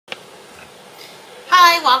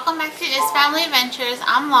Hi, welcome back to Just Family Adventures.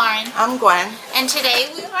 I'm Lauren. I'm Gwen. And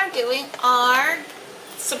today we are doing our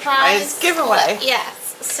surprise giveaway.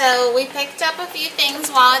 Yes. So we picked up a few things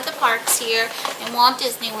while at the parks here in Walt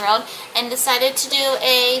Disney World and decided to do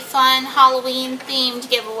a fun Halloween themed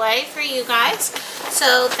giveaway for you guys.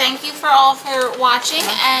 So thank you for all for watching,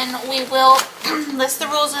 and we will list the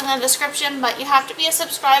rules in the description, but you have to be a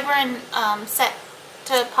subscriber and set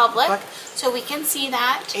to public so we can see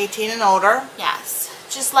that. 18 and older. Yes.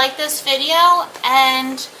 Just like this video,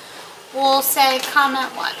 and we'll say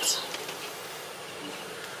comment what.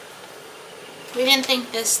 We didn't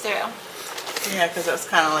think this through. Yeah, because it was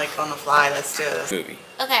kind of like on the fly. Let's do this. Movie.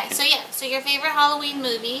 Okay, so yeah, so your favorite Halloween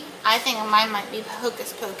movie. I think mine might be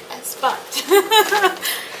Hocus Pocus, but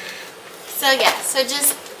so yeah, so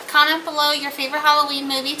just comment below your favorite Halloween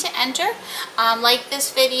movie to enter. Like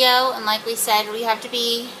this video, and like we said, we have to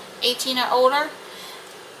be 18 or older.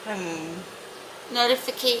 And not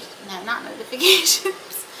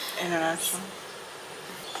notifications. international.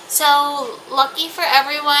 So lucky for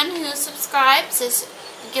everyone who subscribes, this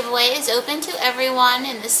giveaway is open to everyone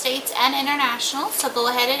in the States and international. So go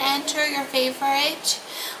ahead and enter your favorite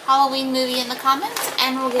Halloween movie in the comments,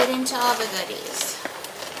 and we'll get into all the goodies.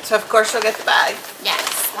 So of course you'll get the bag.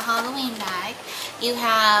 Yes, the Halloween bag. You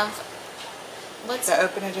have what's the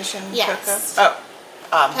open edition yes. Coco.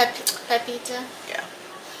 Oh, Pepita. Yeah.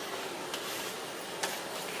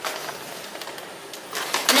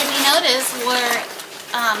 And if you notice, we're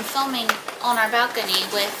filming on our balcony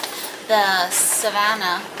with the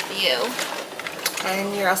Savannah view.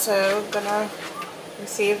 And you're also gonna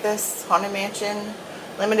receive this Haunted Mansion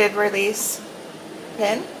limited release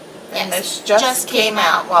pin. And Yes, this just came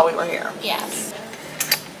out while we were here. Yes.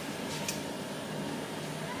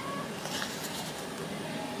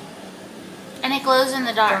 And it glows in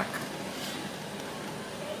the dark.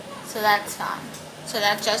 So that's fun. So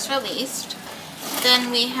that just released. Then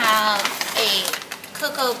we have a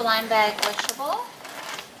Coco blind bag wishable.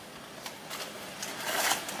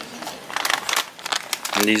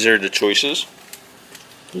 And these are the choices.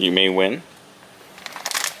 You may win.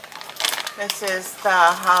 This is the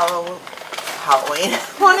Halloween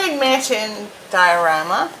Haunted Mansion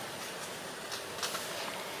diorama.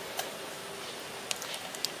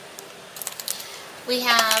 We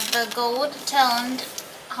have the gold toned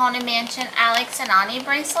Haunted Mansion Alex and Ani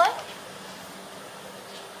bracelet.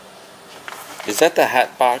 Is that the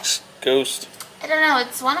Hatbox Ghost? I don't know,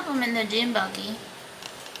 it's one of them in the Dune buggy,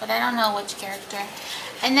 but I don't know which character.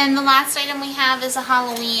 And then the last item we have is a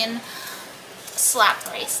Halloween slap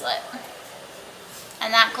bracelet.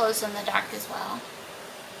 And that glows in the dark as well.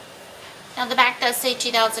 Now the back does say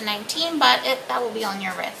 2019, but that will be on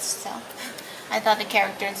your wrist, so I thought the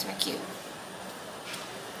characters were cute.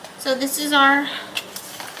 So this is our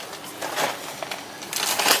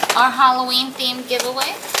Halloween themed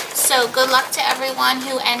giveaway. So good luck to everyone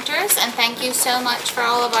who enters, and thank you so much for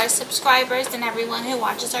all of our subscribers and everyone who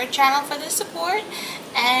watches our channel for the support.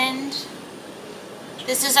 And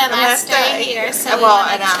this is our last day here. So well,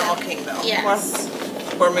 at Animal Kingdom. Yes.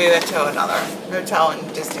 We're moving to another hotel in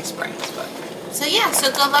Disney Springs, but. So yeah,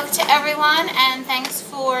 so good luck to everyone, and thanks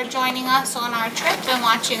for joining us on our trip and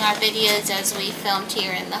watching our videos as we filmed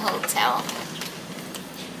here in the hotel.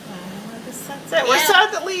 That's it. We're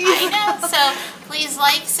sad to leave. I know. So please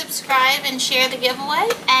like, subscribe, and share the giveaway,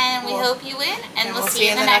 and we hope you win, and we'll see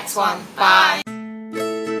you in the next one. Bye.